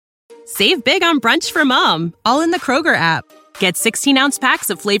Save big on brunch for mom, all in the Kroger app. Get 16-ounce packs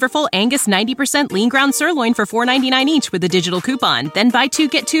of flavorful Angus 90% lean ground sirloin for $4.99 each with a digital coupon. Then buy 2,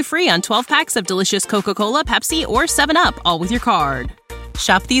 get 2 free on 12 packs of delicious Coca-Cola, Pepsi, or 7-Up, all with your card.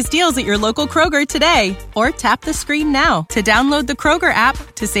 Shop these deals at your local Kroger today, or tap the screen now to download the Kroger app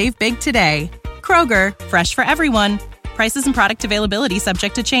to save big today. Kroger, fresh for everyone. Prices and product availability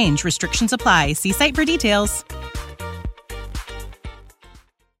subject to change. Restrictions apply. See site for details.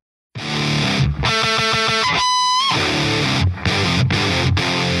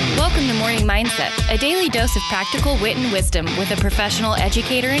 Welcome to Morning Mindset, a daily dose of practical wit and wisdom with a professional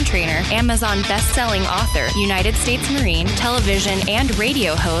educator and trainer, Amazon best-selling author, United States Marine, television and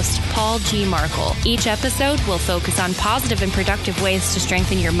radio host, Paul G. Markel. Each episode will focus on positive and productive ways to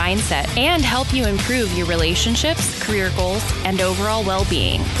strengthen your mindset and help you improve your relationships, career goals, and overall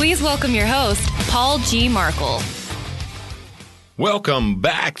well-being. Please welcome your host, Paul G. Markel. Welcome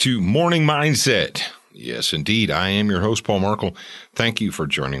back to Morning Mindset. Yes, indeed. I am your host, Paul Markel. Thank you for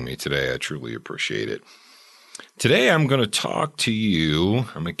joining me today. I truly appreciate it. Today, I'm going to talk to you.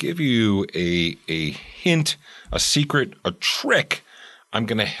 I'm going to give you a hint, a secret, a trick. I'm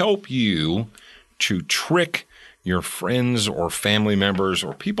going to help you to trick your friends or family members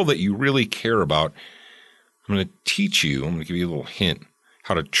or people that you really care about. I'm going to teach you, I'm going to give you a little hint,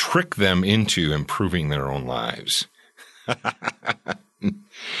 how to trick them into improving their own lives.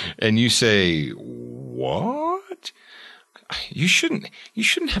 And you say, what? You shouldn't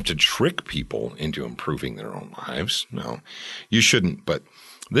have to trick people into improving their own lives. No, you shouldn't. But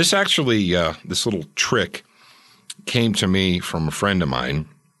this actually, this little trick came to me from a friend of mine.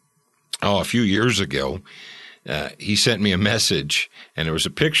 A few years ago. He sent me a message, and there was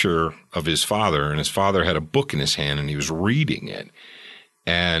a picture of his father, and his father had a book in his hand, and he was reading it.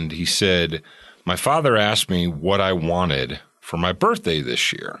 And he said, my father asked me what I wanted for my birthday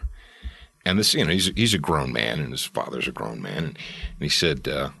this year. And this, he's a grown man, and his father's a grown man. And he said,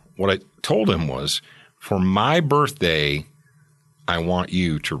 what I told him was, for my birthday, I want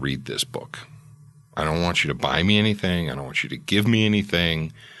you to read this book. I don't want you to buy me anything. I don't want you to give me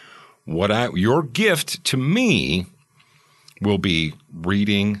anything. Your gift to me will be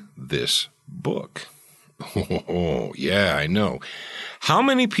reading this book. Oh, yeah, I know. How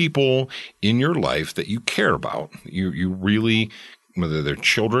many people in your life that you care about, you really, whether they're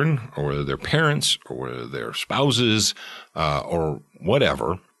children or whether they're parents or whether they're spouses or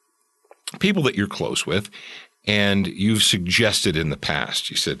whatever, people that you're close with, and you've suggested in the past,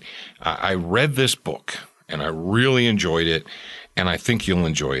 you said, I read this book and I really enjoyed it, and I think you'll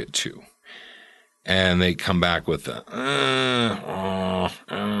enjoy it too. And they come back with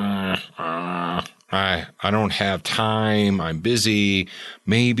I don't have time, I'm busy,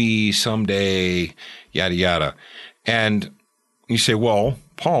 maybe someday, yada, yada. And you say, well,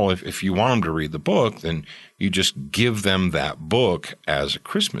 Paul, if you want them to read the book, then you just give them that book as a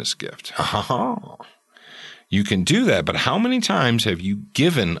Christmas gift. You can do that, but how many times have you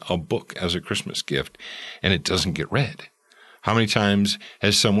given a book as a Christmas gift and it doesn't get read? How many times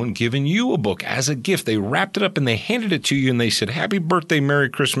has someone given you a book as a gift? They wrapped it up and they handed it to you and they said, happy birthday, Merry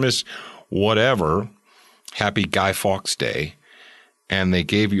Christmas, whatever, happy Guy Fawkes Day. And they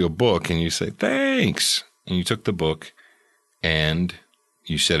gave you a book and you say, thanks. And you took the book and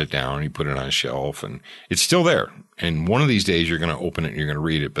you set it down and you put it on a shelf and it's still there. And one of these days you're going to open it and you're going to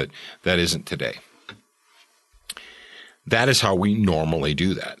read it, but that isn't today. That is how we normally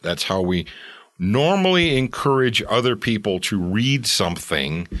do that. That's how we normally encourage other people to read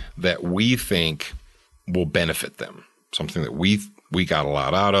something that we think will benefit them, something that we got a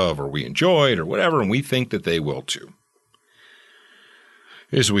lot out of or we enjoyed or whatever, and we think that they will too.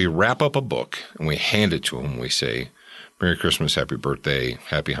 Is we wrap up a book and we hand it to them. We say, Merry Christmas, Happy Birthday,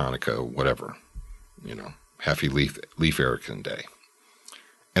 Happy Hanukkah, whatever, Happy Leaf Erikson Day.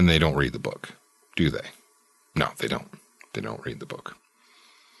 And they don't read the book, do they? No, they don't. They don't read the book.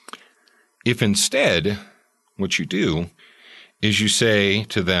 If instead what you do is you say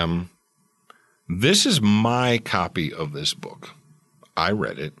to them, this is my copy of this book. I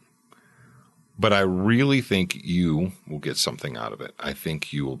read it, but I really think you will get something out of it. I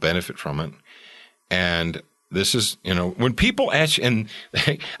think you will benefit from it. And this is, when people ask, and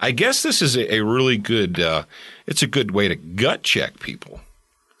I guess this is a really good, it's a good way to gut check people.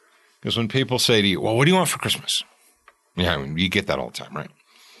 Because when people say to you, well, what do you want for Christmas? Yeah, you get that all the time, right?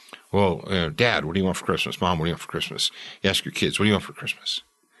 Well, Dad, what do you want for Christmas? Mom, what do you want for Christmas? You ask your kids, what do you want for Christmas?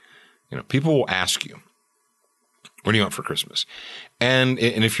 People will ask you, what do you want for Christmas? And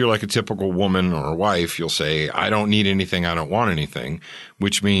if you're like a typical woman or a wife, you'll say, I don't need anything, I don't want anything,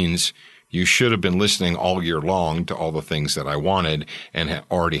 which means You should have been listening all year long to all the things that I wanted and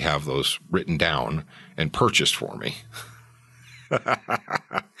already have those written down and purchased for me.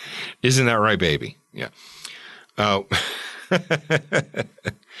 Isn't that right, baby? Yeah. But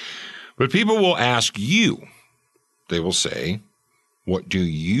people will ask you, they will say, what do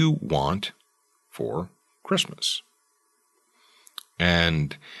you want for Christmas?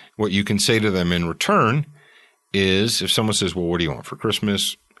 And what you can say to them in return is, if someone says, well, what do you want for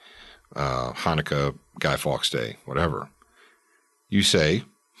Christmas, Hanukkah, Guy Fawkes Day, whatever, you say,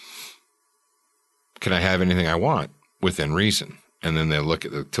 can I have anything I want within reason? And then they'll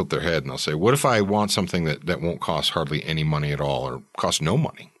tilt their head and they'll say, what if I want something that won't cost hardly any money at all or cost no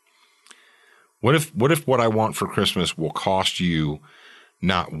money? What if what I want for Christmas will cost you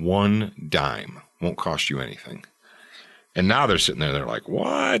not one dime, won't cost you anything? And now they're sitting there, they're like,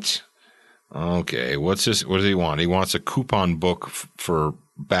 what? Okay, what's this? What does he want? He wants a coupon book for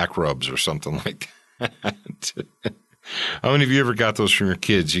back rubs or something like that. How many of you ever got those from your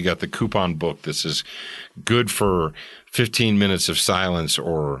kids? You got the coupon book that says good for 15 minutes of silence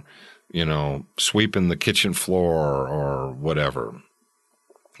or, sweeping the kitchen floor or whatever.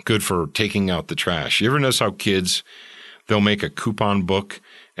 Good for taking out the trash. You ever notice how kids, they'll make a coupon book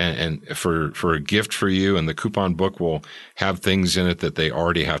and for a gift for you, and the coupon book will have things in it that they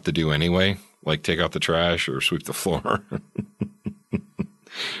already have to do anyway, like take out the trash or sweep the floor.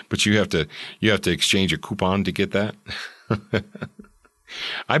 But you have to exchange a coupon to get that.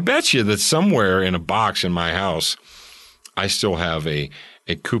 I bet you that somewhere in a box in my house, I still have a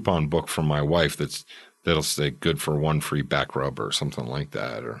coupon book from my wife that'll say good for one free back rub or something like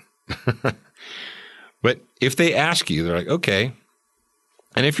that. Or but if they ask you, they're like, okay.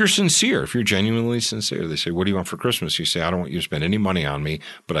 And if you're sincere, if you're genuinely sincere, they say, what do you want for Christmas? You say, I don't want you to spend any money on me,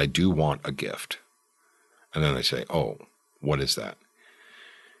 but I do want a gift. And then they say, oh, what is that?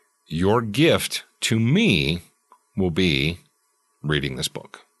 Your gift to me will be reading this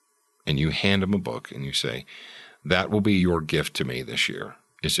book. And you hand them a book and you say, that will be your gift to me this year,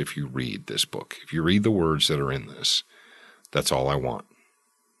 is if you read this book. If you read the words that are in this, that's all I want.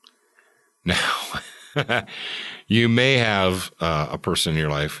 Now, you may have a person in your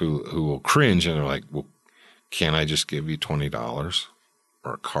life who will cringe and they're like, well, can't I just give you $20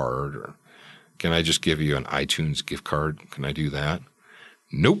 or a card? Or can I just give you an iTunes gift card? Can I do that?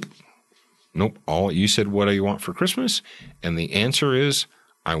 Nope. All you said, what do you want for Christmas? And the answer is,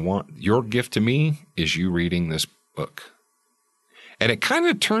 I want your gift to me is you reading this book. And it kind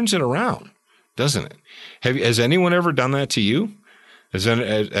of turns it around, doesn't it? Has anyone ever done that to you? Has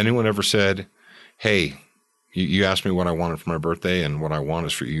anyone ever said, hey, you asked me what I wanted for my birthday, and what I want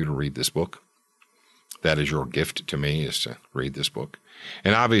is for you to read this book? That is your gift to me, is to read this book.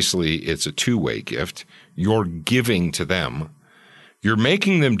 And obviously, it's a two-way gift. You're giving to them. You're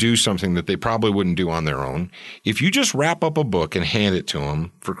making them do something that they probably wouldn't do on their own. If you just wrap up a book and hand it to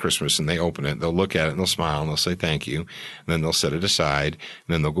them for Christmas and they open it, they'll look at it and they'll smile and they'll say thank you. And then they'll set it aside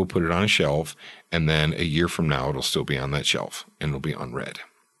and then they'll go put it on a shelf. And then a year from now, it'll still be on that shelf and it'll be unread.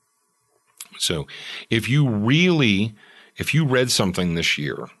 So if you read something this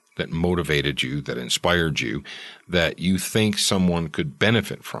year that motivated you, that inspired you, that you think someone could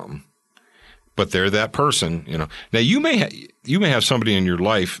benefit from, but they're that person, Now you may have somebody in your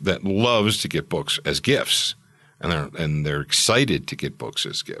life that loves to get books as gifts, and they're excited to get books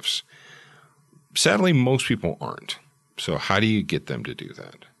as gifts. Sadly, most people aren't. So how do you get them to do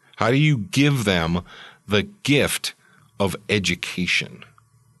that? How do you give them the gift of education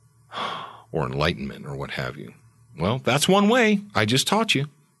or enlightenment or what have you? Well, that's one way. I just taught you.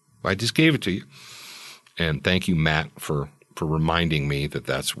 I just gave it to you. And thank you, Matt, for reminding me that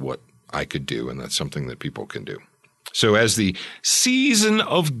that's what I could do, and that's something that people can do. So as the season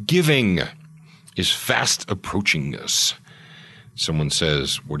of giving is fast approaching us, someone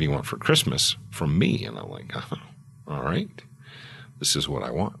says, what do you want for Christmas from me? And I'm like, oh, all right, this is what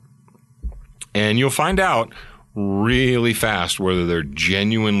I want. And you'll find out really fast whether they're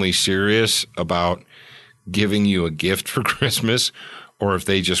genuinely serious about giving you a gift for Christmas or if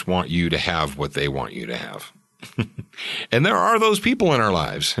they just want you to have what they want you to have. And there are those people in our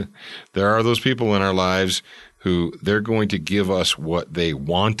lives. There are those people in our lives who they're going to give us what they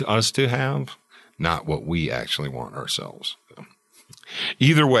want us to have, not what we actually want ourselves. So,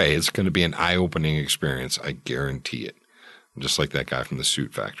 either way, it's going to be an eye-opening experience. I guarantee it. Just like that guy from the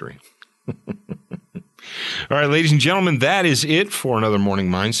suit factory. All right, ladies and gentlemen, that is it for another Morning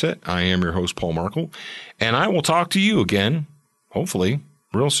Mindset. I am your host, Paul Markle, and I will talk to you again, hopefully,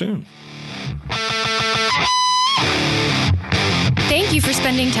 real soon. Thank Thank you for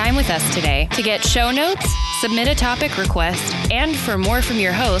spending time with us today. To get show notes, submit a topic request, and for more from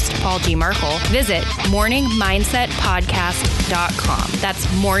your host, Paul G. Markle, visit morningmindsetpodcast.com. That's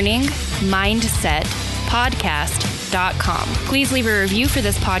morningmindsetpodcast.com. Please leave a review for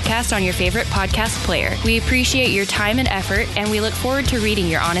this podcast on your favorite podcast player. We appreciate your time and effort, and we look forward to reading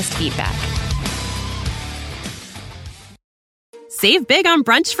your honest feedback. Save big on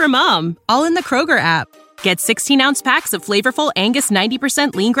brunch for mom, all in the Kroger app. Get 16-ounce packs of flavorful Angus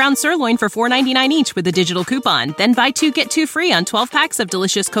 90% lean ground sirloin for $4.99 each with a digital coupon. Then buy 2, get 2 free on 12 packs of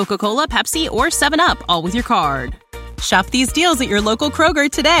delicious Coca-Cola, Pepsi, or 7-Up, all with your card. Shop these deals at your local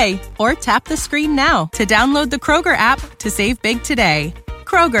Kroger today, or tap the screen now to download the Kroger app to save big today.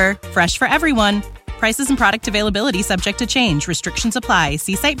 Kroger, fresh for everyone. Prices and product availability subject to change. Restrictions apply.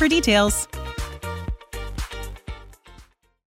 See site for details.